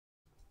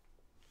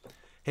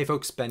Hey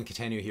folks, Ben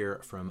Catania here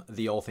from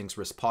the All Things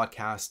Risk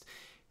podcast.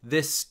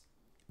 This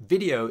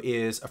video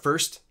is a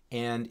first,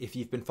 and if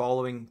you've been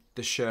following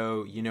the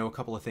show, you know a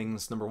couple of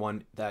things. Number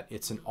one, that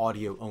it's an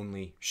audio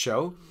only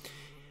show.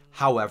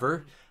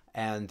 However,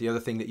 and the other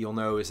thing that you'll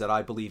know is that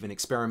I believe in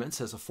experiments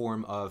as a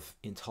form of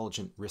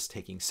intelligent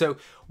risk-taking. So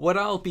what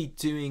I'll be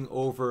doing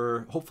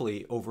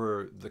hopefully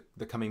over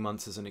the coming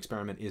months as an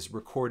experiment is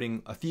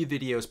recording a few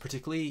videos,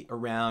 particularly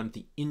around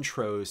the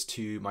intros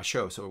to my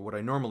show. So what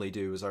I normally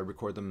do is I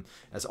record them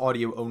as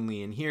audio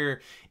only in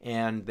here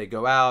and they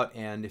go out.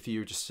 And if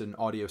you're just an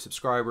audio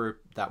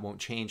subscriber, that won't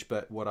change.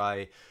 But what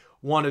I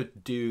want to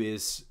do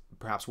is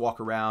perhaps walk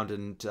around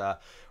and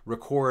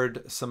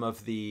record some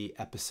of the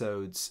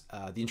episodes,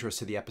 the intros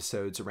to the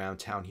episodes around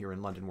town here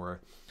in London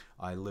where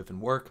I live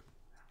and work.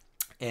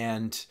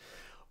 And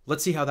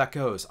let's see how that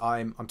goes.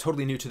 I'm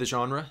totally new to the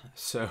genre,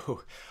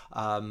 so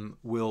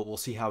we'll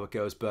see how it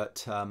goes.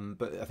 But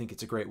I think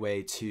it's a great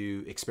way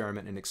to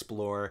experiment and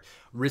explore.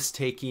 Risk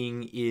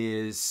taking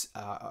is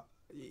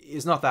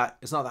not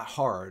that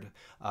hard,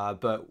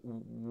 but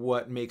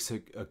what makes a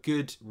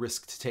good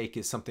risk to take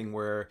is something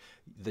where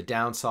the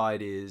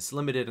downside is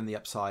limited and the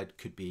upside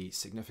could be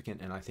significant.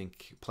 And I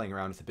think playing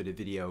around with a bit of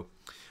video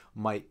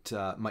might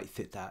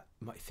fit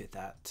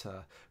that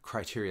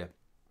criteria.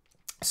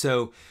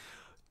 So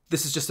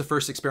this is just the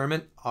first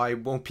experiment. I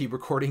won't be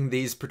recording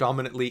these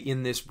predominantly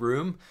in this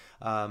room,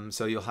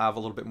 so you'll have a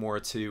little bit more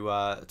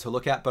to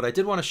look at. But I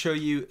did want to show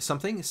you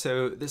something.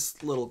 So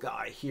this little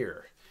guy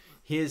here,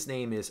 his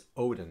name is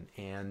Odin,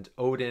 and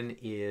Odin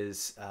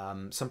is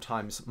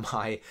sometimes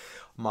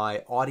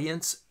my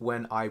audience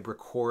when I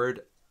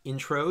record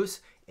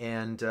intros,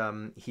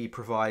 and he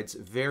provides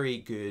very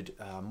good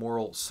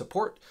moral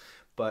support,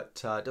 but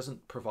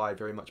doesn't provide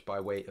very much by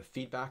way of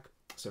feedback.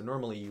 So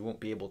normally you won't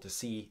be able to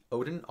see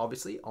Odin,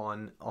 obviously,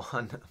 on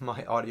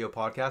my audio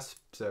podcast.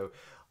 So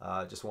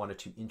just wanted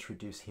to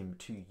introduce him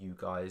to you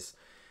guys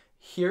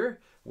here,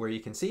 where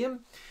you can see him.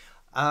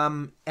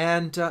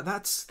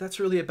 That's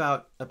really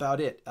about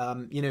it.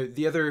 You know,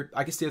 the other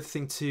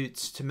thing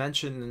to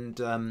mention,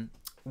 and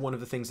one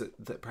of the things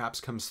that perhaps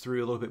comes through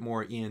a little bit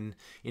more in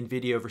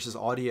video versus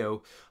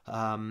audio,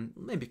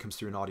 maybe it comes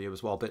through in audio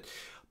as well, but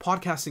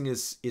podcasting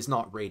is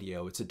not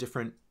radio. It's a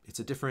different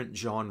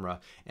genre.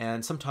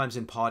 And sometimes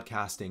in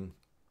podcasting,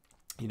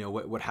 you know,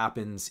 what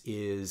happens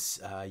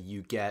is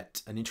you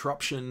get an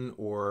interruption,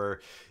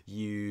 or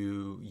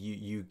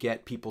you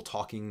get people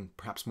talking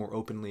perhaps more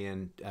openly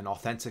and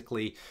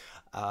authentically,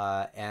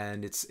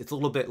 and it's a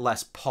little bit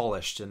less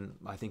polished. And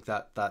I think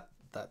that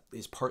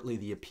is partly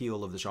the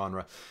appeal of the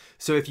genre.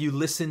 So if you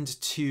listened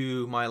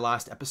to my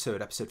last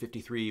episode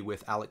 53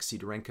 with Alex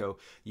Sidorenko,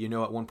 you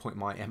know at one point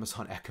my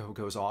Amazon Echo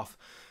goes off.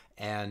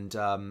 And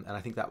I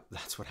think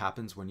that's what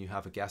happens when you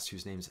have a guest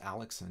whose name is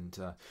Alex, and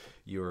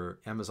your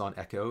Amazon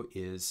Echo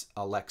is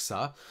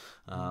Alexa,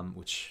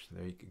 which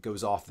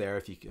goes off there.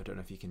 I don't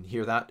know if you can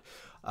hear that,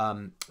 I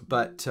don't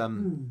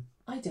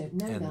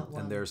know that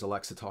one. And there's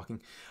Alexa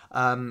talking,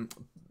 and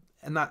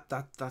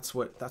that's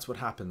what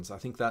happens. I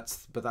think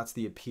that's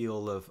the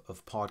appeal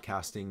of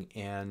podcasting,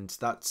 and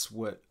that's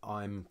what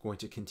I'm going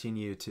to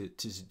continue to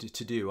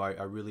do.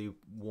 I really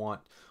want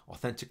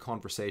authentic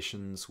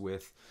conversations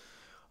with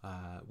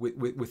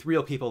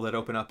real people that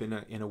open up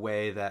in a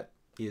way that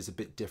is a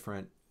bit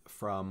different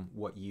from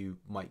what you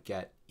might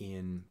get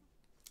in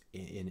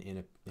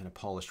a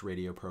polished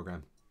radio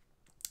program.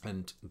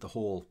 And the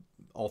whole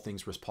All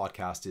Things Risk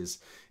podcast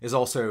is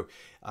also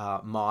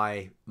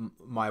my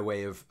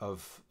way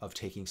of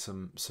taking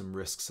some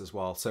risks as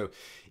well. So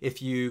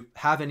if you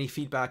have any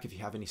feedback, if you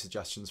have any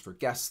suggestions for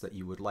guests that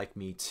you would like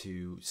me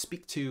to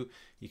speak to,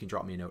 you can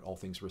drop me a note,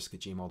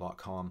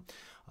 allthingsrisk@gmail.com,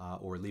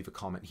 or leave a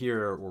comment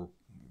here, or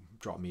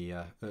drop me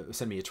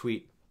send me a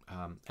tweet.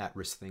 At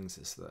Risk Things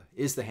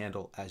is the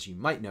handle, as you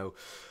might know.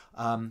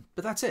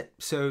 But that's it.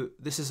 So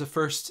this is a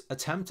first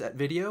attempt at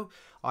video.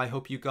 I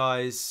hope you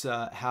guys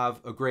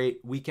have a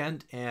great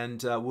weekend,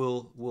 and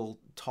we'll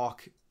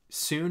talk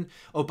soon.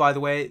 Oh, by the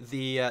way,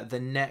 the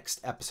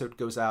next episode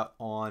goes out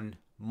on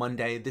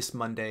Monday, this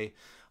Monday,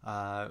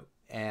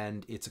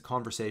 and it's a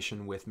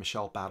conversation with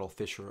Michelle Battle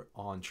Fisher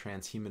on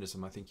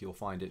transhumanism. I think you'll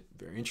find it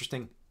very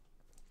interesting.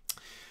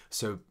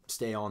 So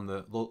stay on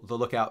the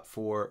lookout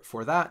for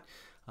that.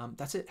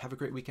 That's it. Have a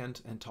great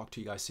weekend, and talk to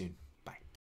you guys soon.